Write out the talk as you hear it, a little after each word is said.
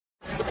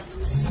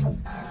Time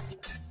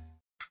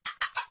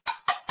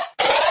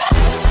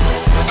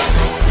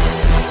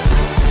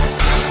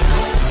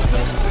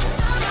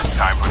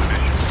for the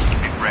mission.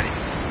 Get ready.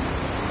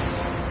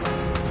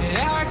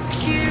 I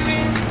give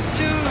in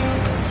to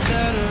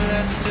the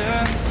lesser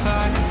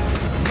fight.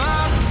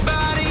 My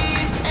body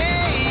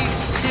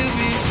aches to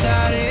be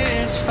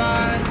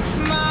satisfied.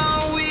 My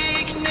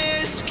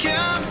weakness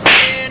comes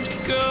and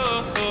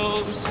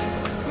goes.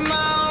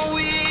 My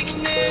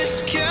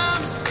weakness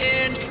comes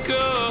and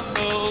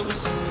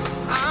goes.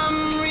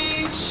 I'm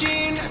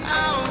reaching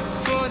out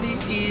for the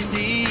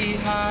easy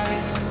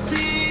high.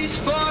 Please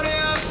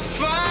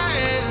fortify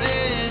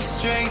this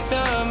strength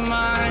of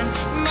mine.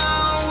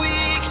 My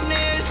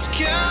weakness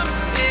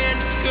comes and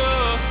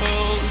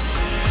goes.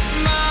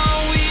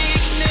 My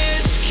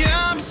weakness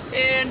comes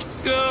and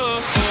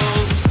goes.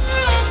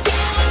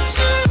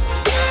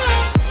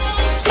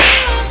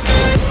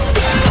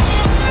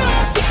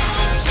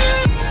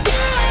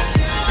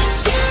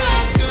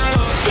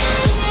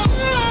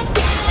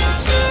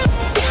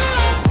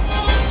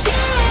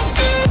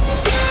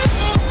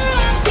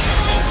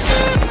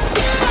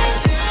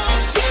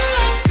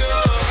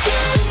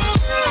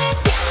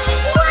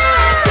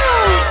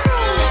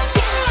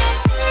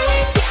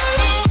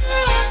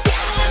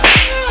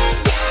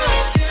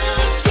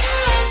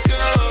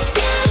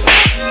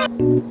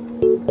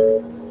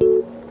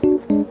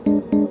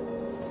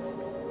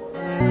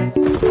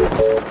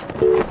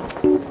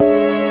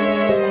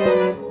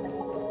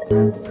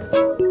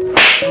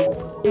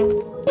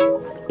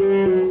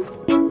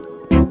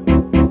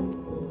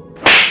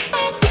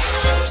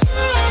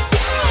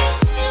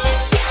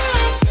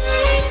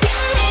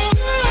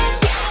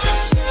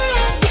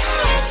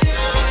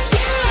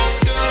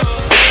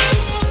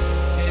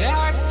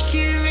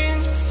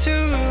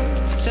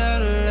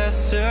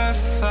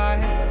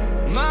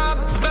 My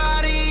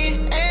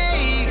body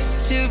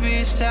aches to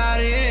be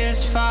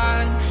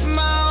satisfied.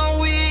 My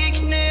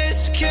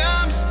weakness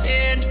comes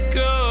and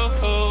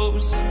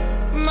goes.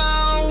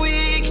 My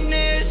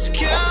weakness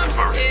comes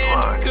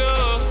and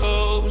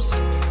goes.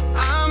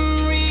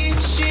 I'm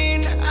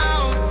reaching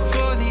out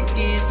for the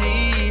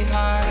easy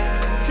high.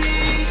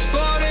 Please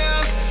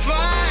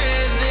fortify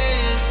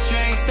this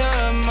strength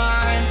of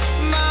mine.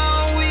 My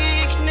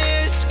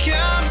weakness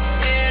comes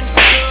and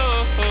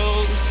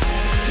goes.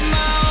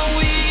 My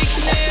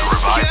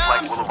weakness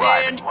comes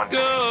and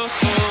goes.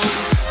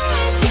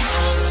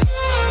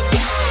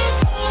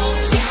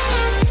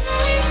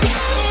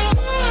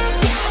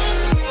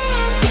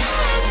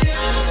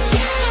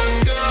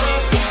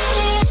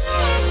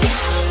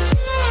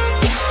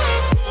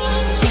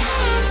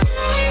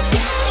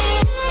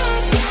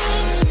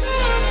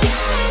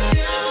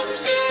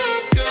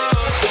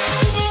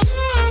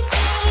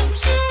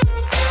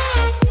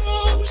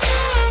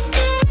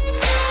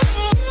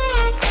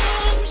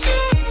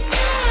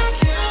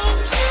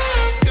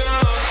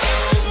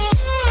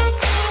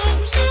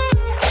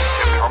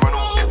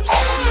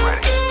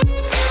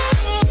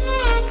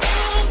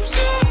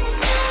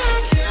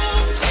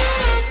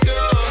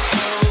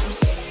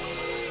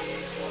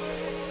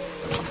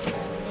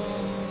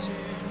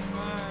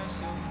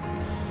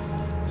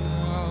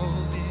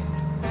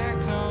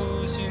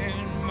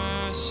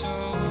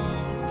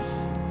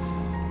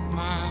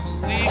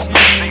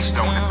 Space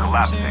stone is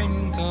collapsing.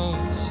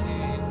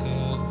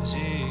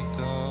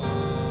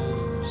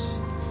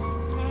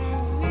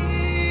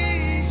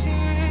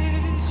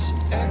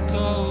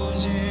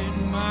 Echoes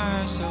in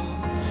my soul.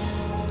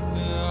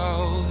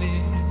 Oh,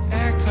 it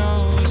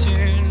echoes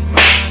in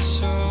my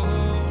soul.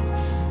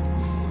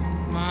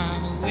 My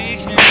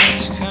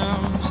weakness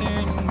comes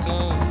and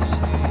goes.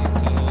 It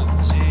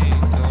goes,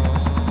 it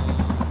goes.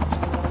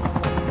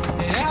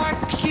 I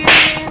get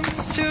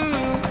into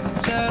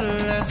the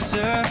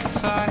lesser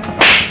fight.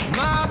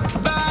 My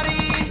body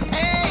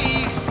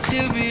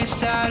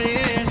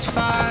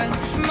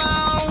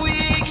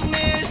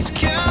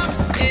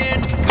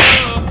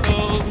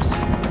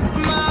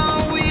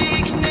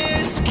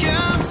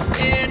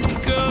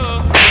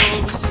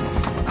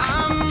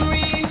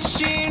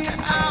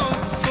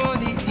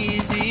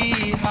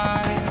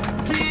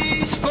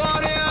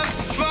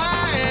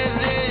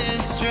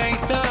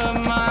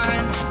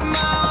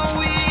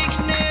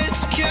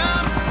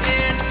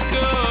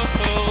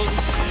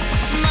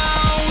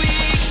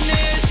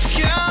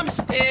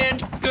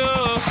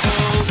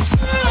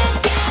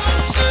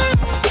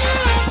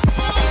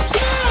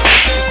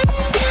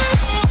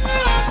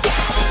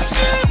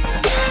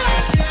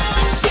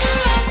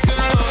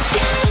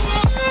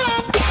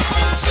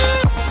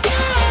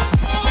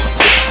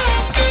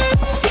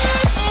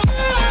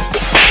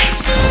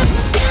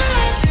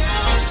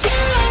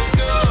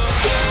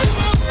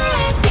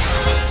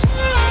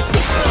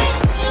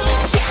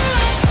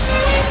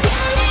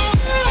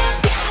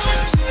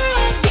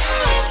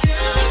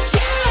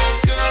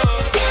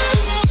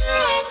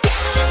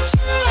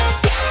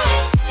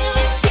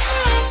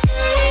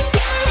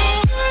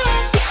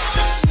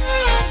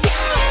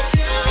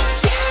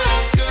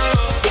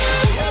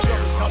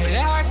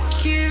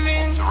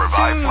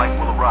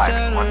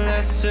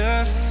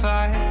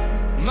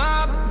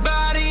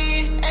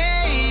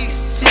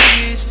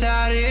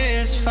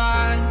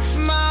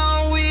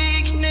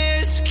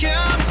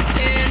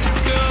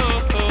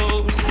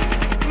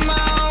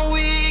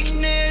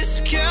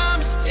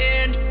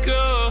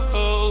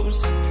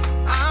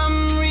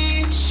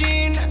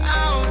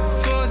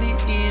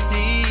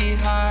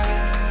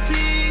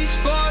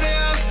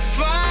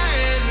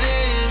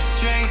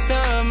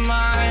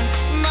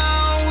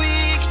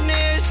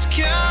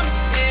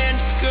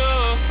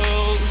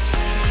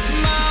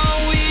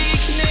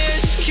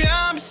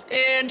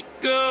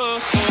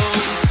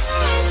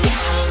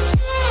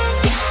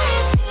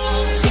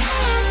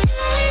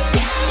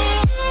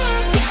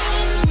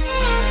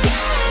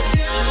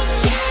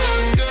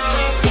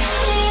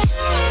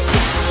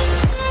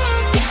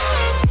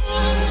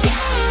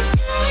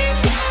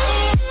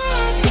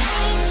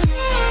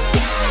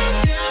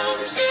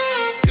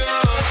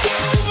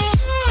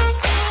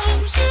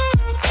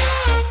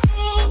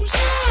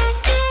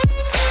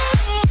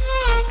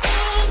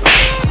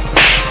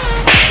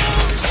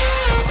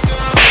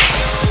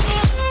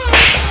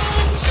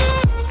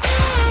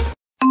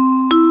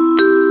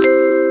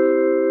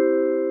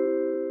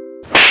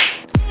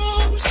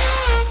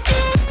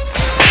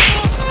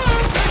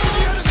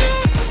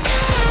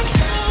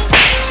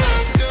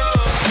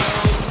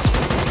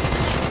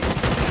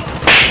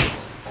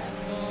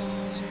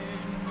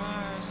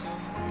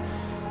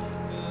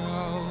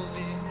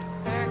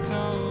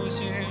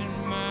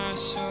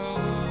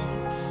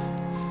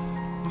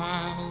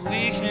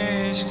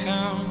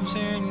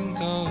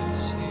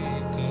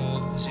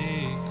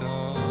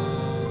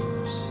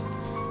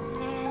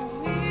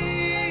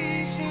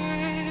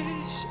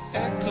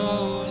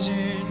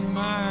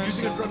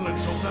the adrenaline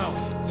shot now.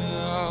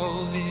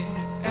 Oh,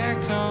 it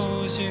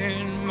echoes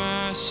in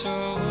my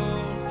soul.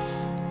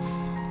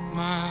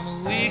 My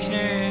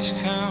weakness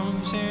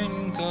comes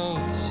and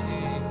goes,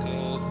 it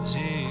goes,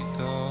 it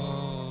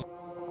goes.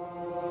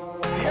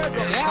 The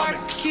airdrop is I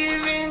coming.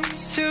 give in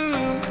to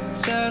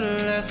the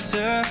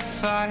lesser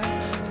fight.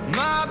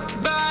 My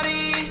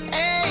body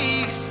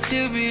aches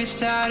to be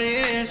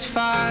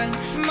satisfied.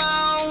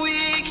 My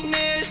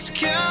weakness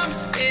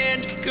comes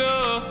and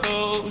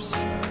goes.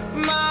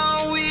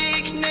 My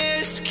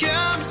weakness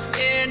comes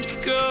and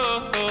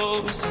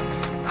goes.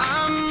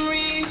 I'm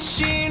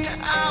reaching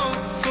out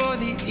for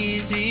the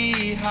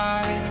easy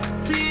high.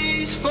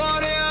 Please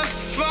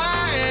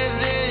fortify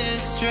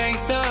this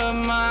strength of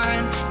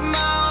mine.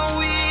 My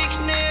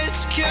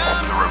weakness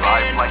comes The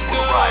revived and flight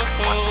will arrive in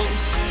 1 minute.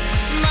 goes.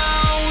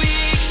 My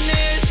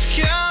weakness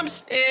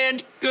comes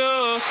and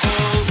goes.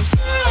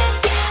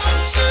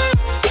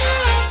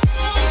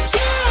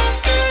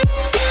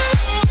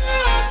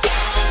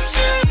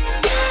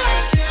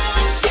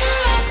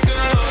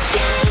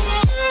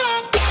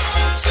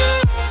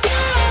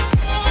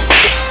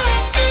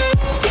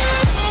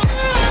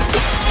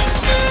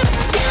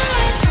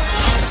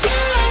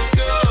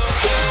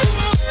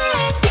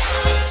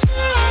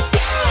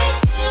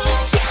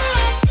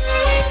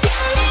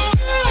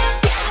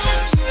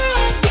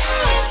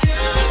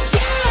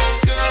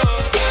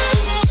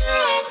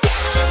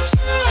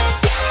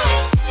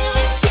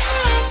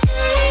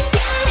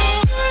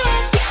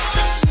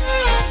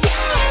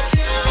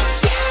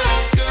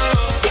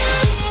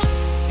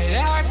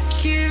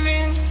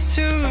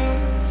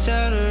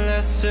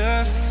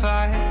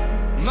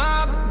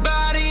 My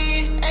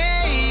body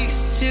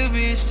aches to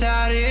be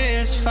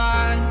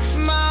satisfied.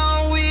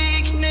 My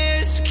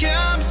weakness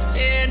comes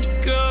and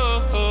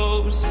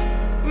goes.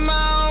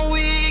 My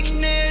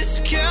weakness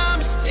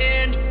comes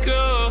and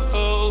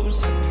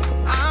goes.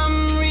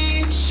 I'm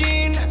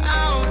reaching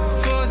out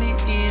for the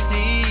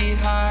easy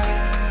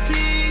high.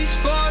 Please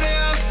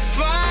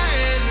fortify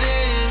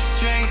this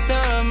strength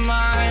of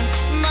mine.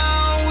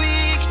 My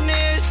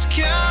weakness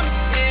comes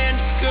and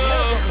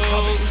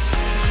goes.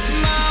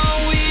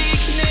 My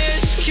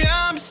weakness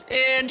comes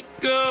and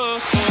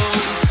goes.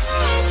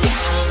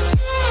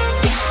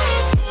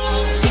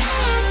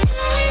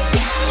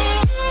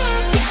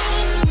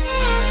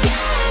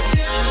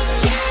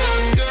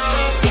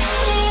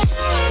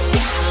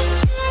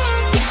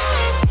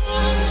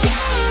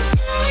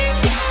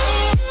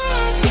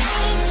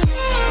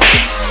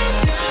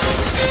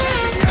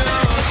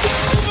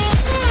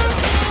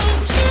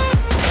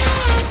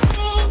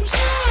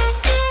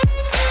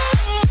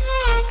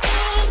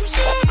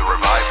 The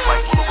revived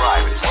flight will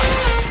arrive in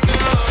 1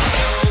 minute.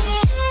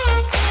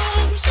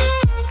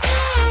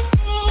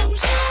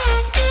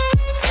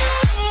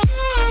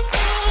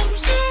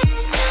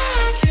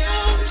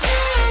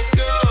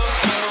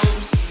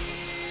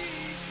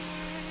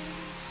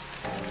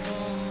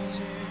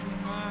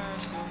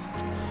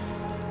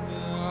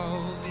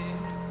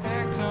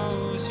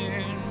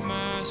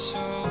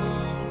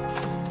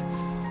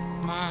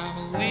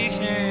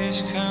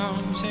 Weakness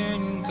comes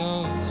and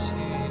goes,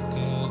 it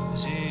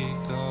goes,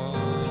 it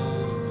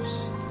goes.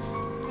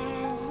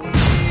 My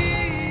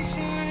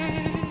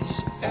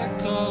weakness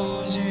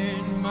echoes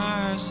in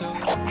my soul.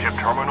 Chip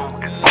terminal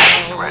is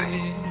almost ready.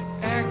 It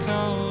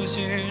echoes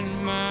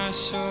in my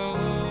soul.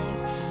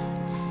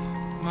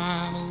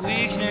 My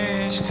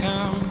weakness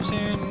comes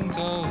and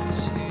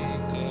goes, it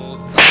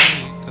goes,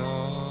 it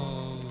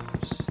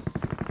goes.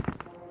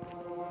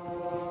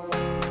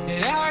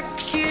 I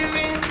give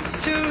in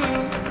to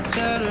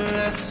the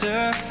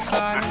lesser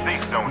fight. The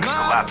safe zone is My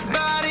collapsing.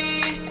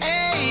 body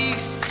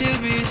aches to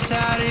be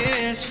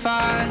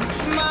satisfied.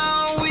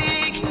 My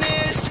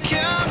weakness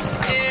comes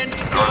and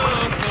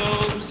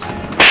goes.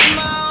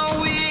 My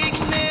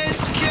weakness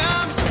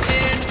comes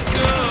and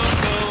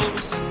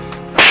goes.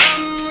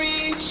 I'm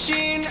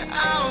reaching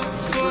out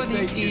for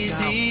the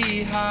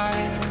easy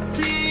high.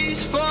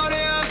 Please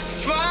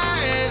fortify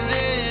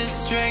this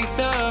strength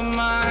of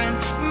mine.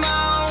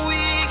 My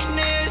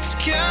weakness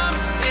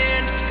comes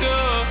and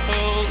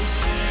goes.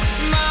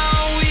 My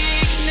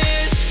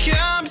weakness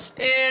comes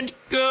and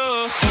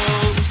goes.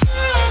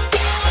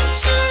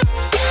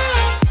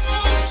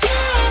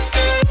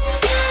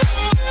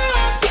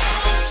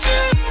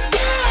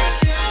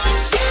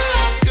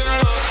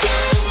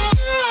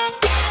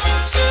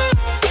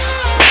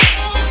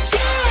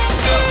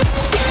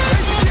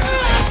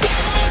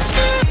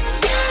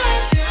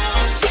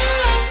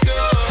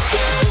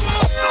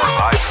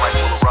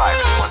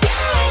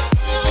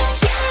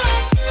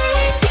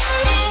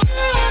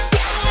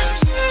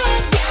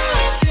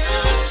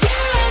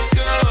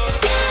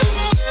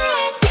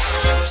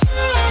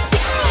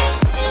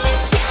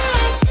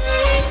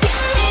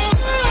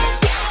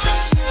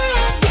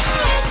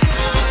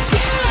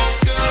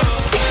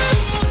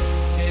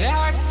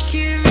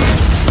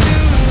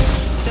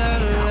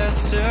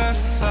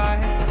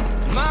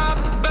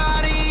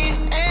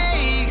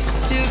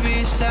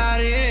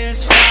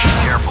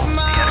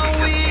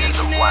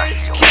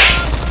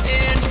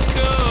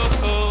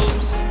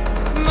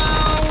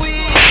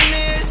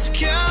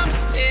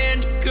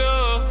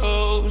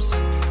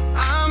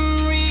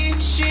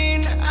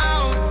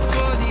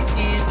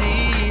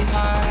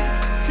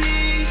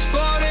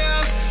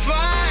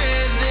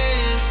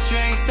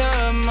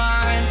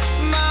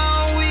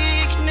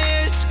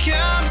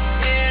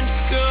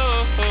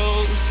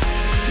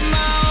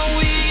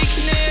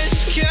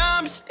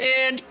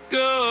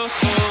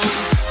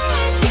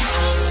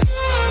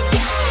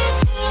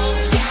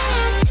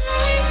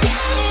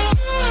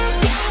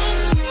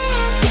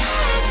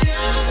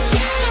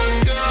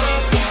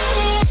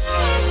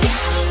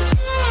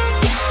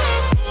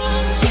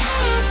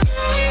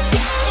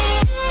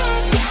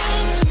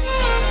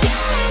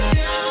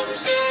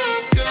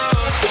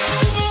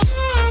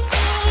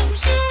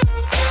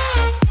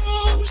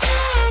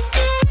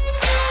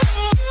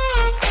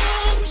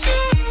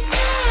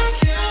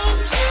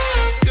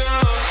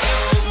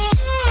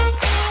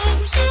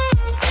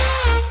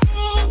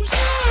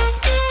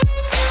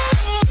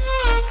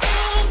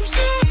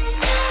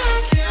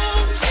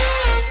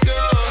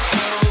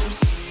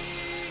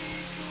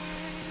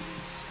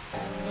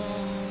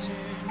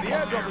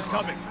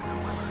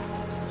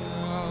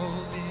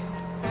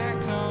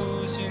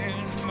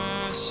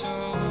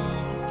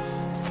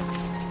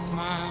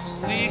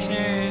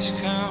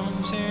 weakness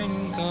comes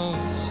and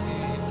goes,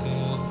 it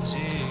goes,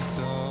 it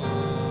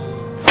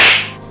goes.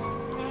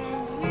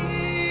 My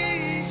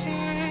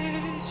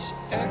weakness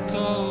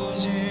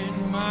echoes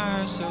in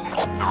my soul.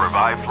 The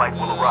revived flight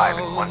will arrive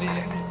in 1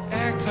 minute.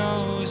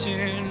 Echoes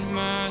in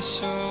my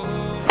soul.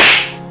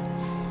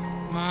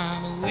 My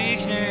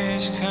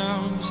weakness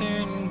comes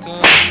and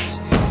goes,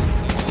 it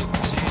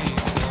goes, it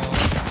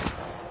goes.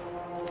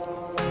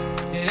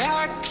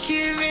 I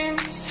give in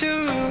to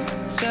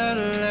the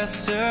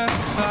lesser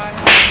fight.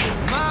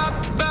 My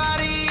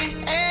body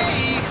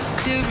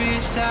aches to be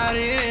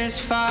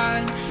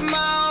satisfied.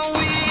 My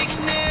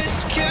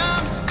weakness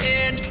comes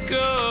and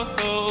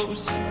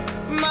goes.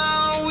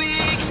 My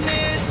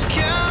weakness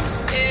comes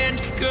and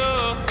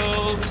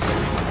goes.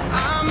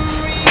 I'm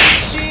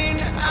reaching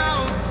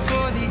out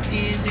for the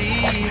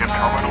easy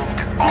high.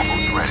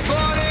 Please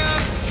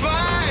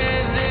fortify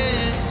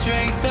this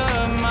strength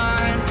of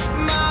mine.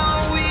 My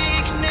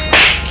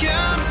weakness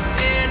comes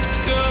and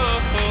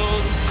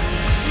goes.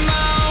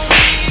 My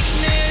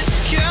weakness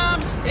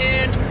comes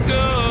and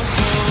goes.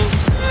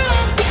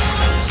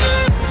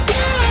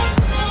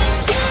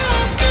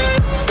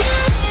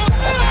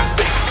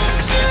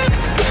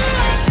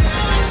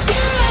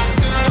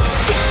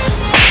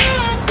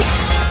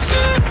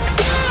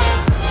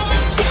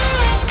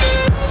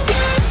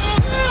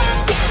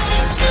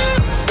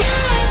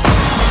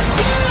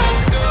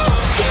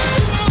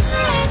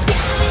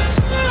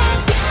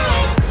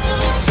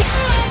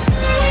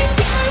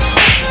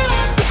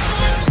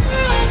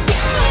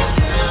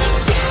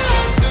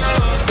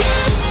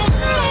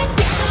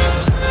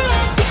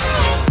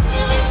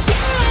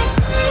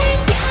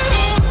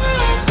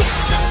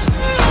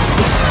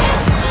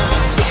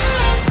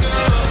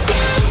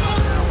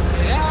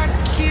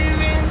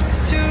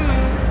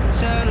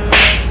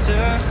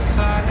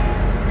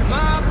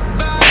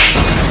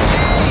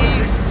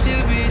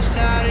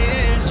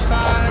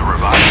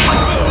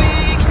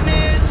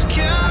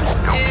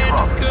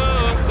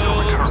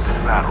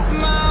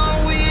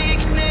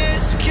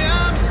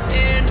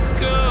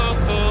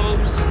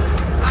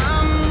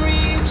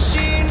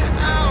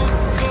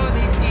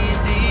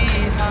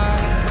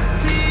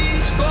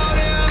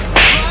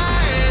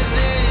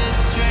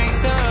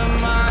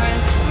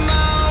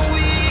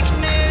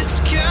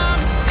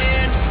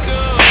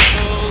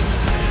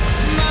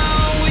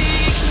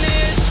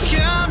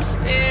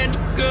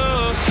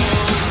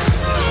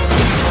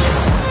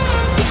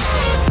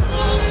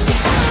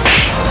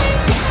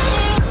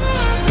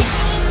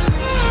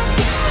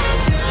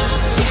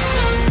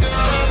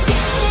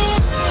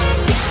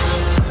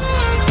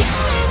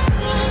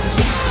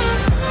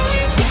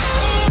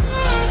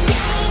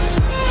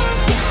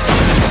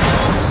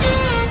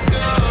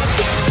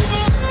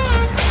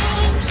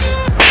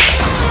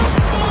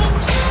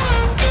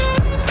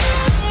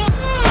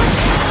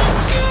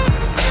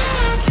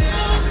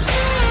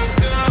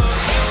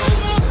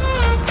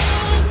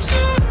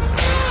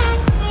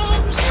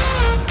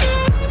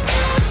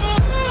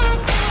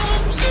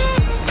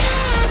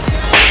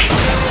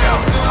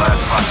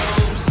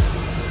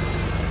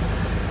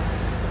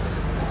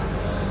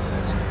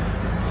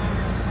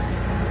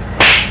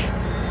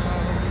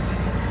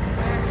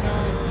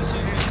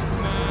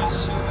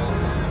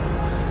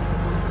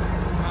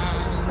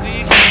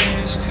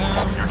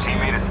 Your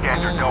teammate has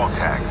scanned your dog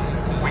tag.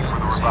 Wait for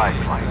the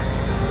revived flight.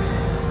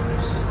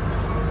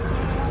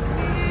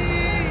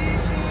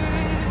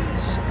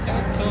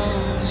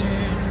 Echoes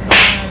in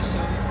my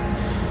soul.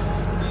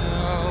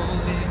 Oh,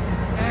 it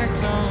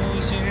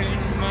echoes in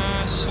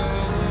my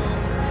soul.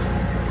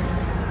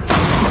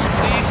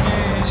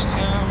 Weakness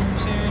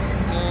comes and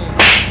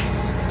goes,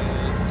 it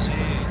goes,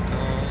 it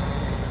goes.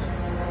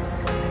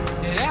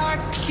 I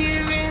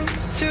give in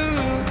to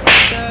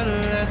the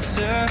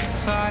lesser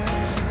fight.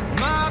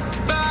 My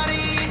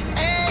body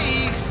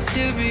aches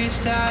to be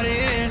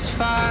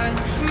satisfied.